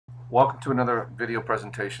Welcome to another video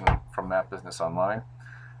presentation from Map Business Online,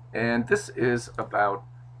 and this is about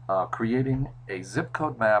creating a zip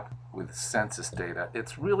code map with census data.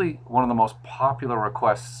 It's really one of the most popular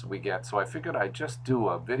requests we get, so I figured I'd just do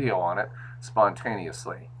a video on it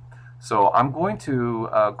spontaneously. So I'm going to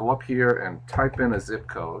go up here and type in a zip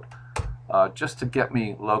code just to get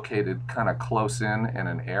me located kind of close in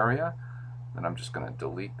an area. Then I'm just going to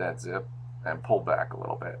delete that zip and pull back a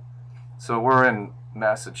little bit. So we're in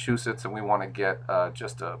Massachusetts and we want to get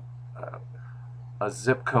just a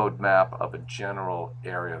zip code map of a general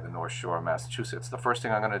area of the North Shore of Massachusetts. The first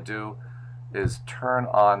thing I'm going to do is turn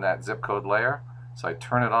on that zip code layer. So I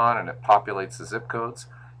turn it on and it populates the zip codes.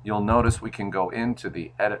 You'll notice we can go into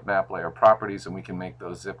the edit map layer properties and we can make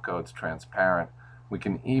those zip codes transparent. We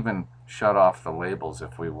can even shut off the labels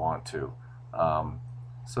if we want to.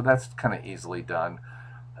 So that's kind of easily done.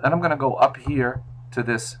 Then I'm going to go up here to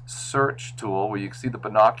this search tool where you can see the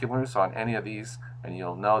binoculars on any of these, and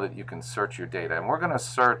you'll know that you can search your data. And we're going to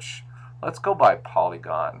search, let's go by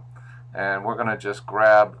polygon, and we're going to just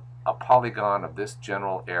grab a polygon of this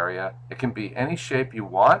general area. It can be any shape you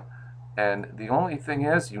want, and the only thing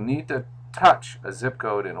is you need to touch a zip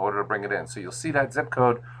code in order to bring it in. So you'll see that zip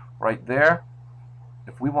code right there.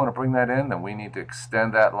 If we want to bring that in, then we need to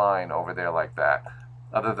extend that line over there like that.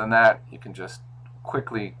 Other than that, you can just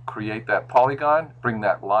quickly create that polygon, bring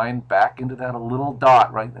that line back into that little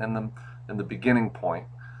dot right in the beginning point,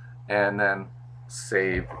 and then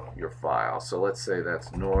save your file. So let's say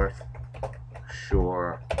that's North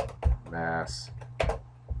Shore Mass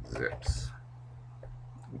Zips.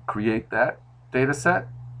 Create that data set.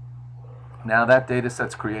 Now that data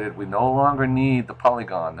set's created, we no longer need the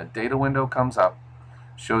polygon. The data window comes up,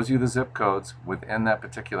 shows you the zip codes within that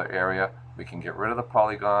particular area. We can get rid of the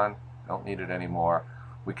polygon, don't need it anymore.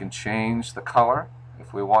 We can change the color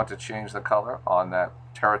if we want to change the color on that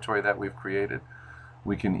territory that we've created.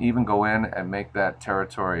 We can even go in and make that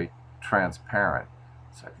territory transparent.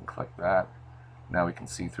 So I can click that. Now we can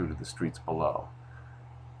see through to the streets below.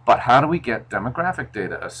 But how do we get demographic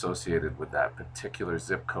data associated with that particular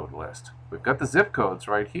zip code list? We've got the zip codes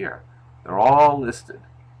right here. They're all listed.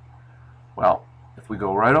 Well, if we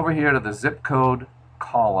go right over here to the zip code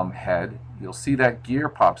column head, you'll see that gear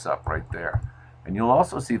pops up right there. And you'll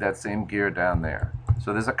also see that same gear down there.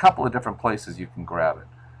 So there's a couple of different places you can grab it.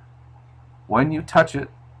 When you touch it,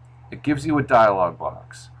 it gives you a dialog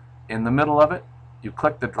box. In the middle of it, you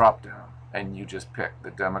click the drop down and you just pick the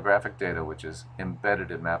demographic data, which is embedded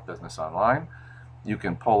in Map Business Online. You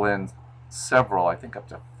can pull in several, I think up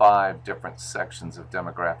to 5 different sections of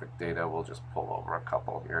demographic data. We'll just pull over a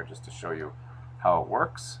couple here just to show you how it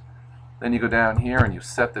works. Then you go down here and you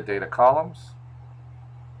set the data columns.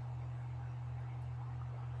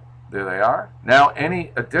 There they are. Now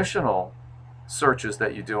any additional searches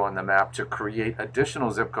that you do on the map to create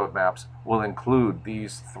additional zip code maps will include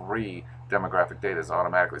these 3 demographic data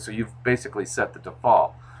automatically. So you've basically set the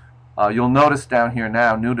default. You'll notice down here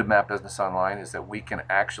now, new to Map Business Online, is that we can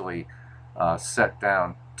actually set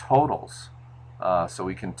down totals. So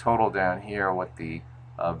we can total down here what the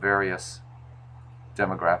various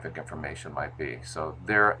demographic information might be. So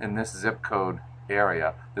there in this zip code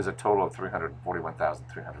area, there's a total of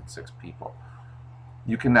 341,306 people.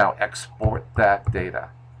 You can now export that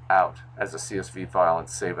data out as a CSV file and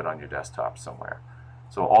save it on your desktop somewhere.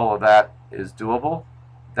 So all of that is doable.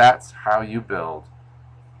 That's how you build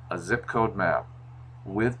a zip code map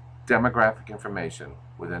with demographic information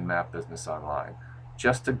within Map Business Online.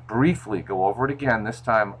 Just to briefly go over it again, this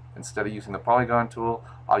time instead of using the polygon tool,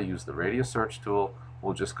 I'll use the radius search tool.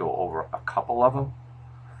 We'll just go over a couple of them.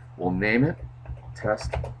 We'll name it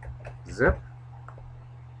test zip.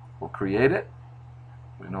 We'll create it.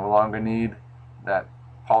 We no longer need that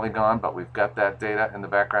polygon, but we've got that data in the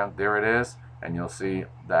background. There it is, and you'll see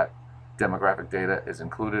that demographic data is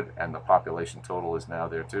included and the population total is now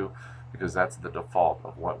there too, because that's the default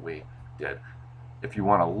of what we did. If you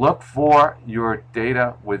want to look for your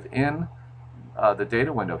data within the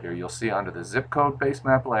data window here, you'll see under the zip code base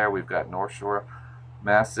map layer we've got North Shore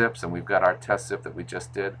Mass Zips and we've got our test zip that we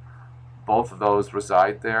just did. Both of those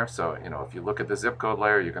reside there. So if you look at the zip code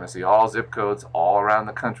layer, you're going to see all zip codes all around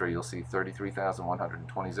the country. You'll see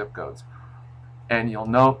 33,120 zip codes. And you'll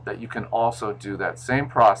note that you can also do that same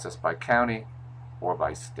process by county or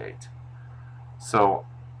by state. So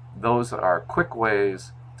those are quick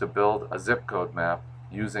ways to build a zip code map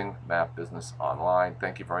using Map Business Online.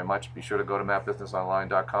 Thank you very much. Be sure to go to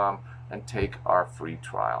mapbusinessonline.com and take our free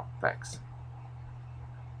trial. Thanks.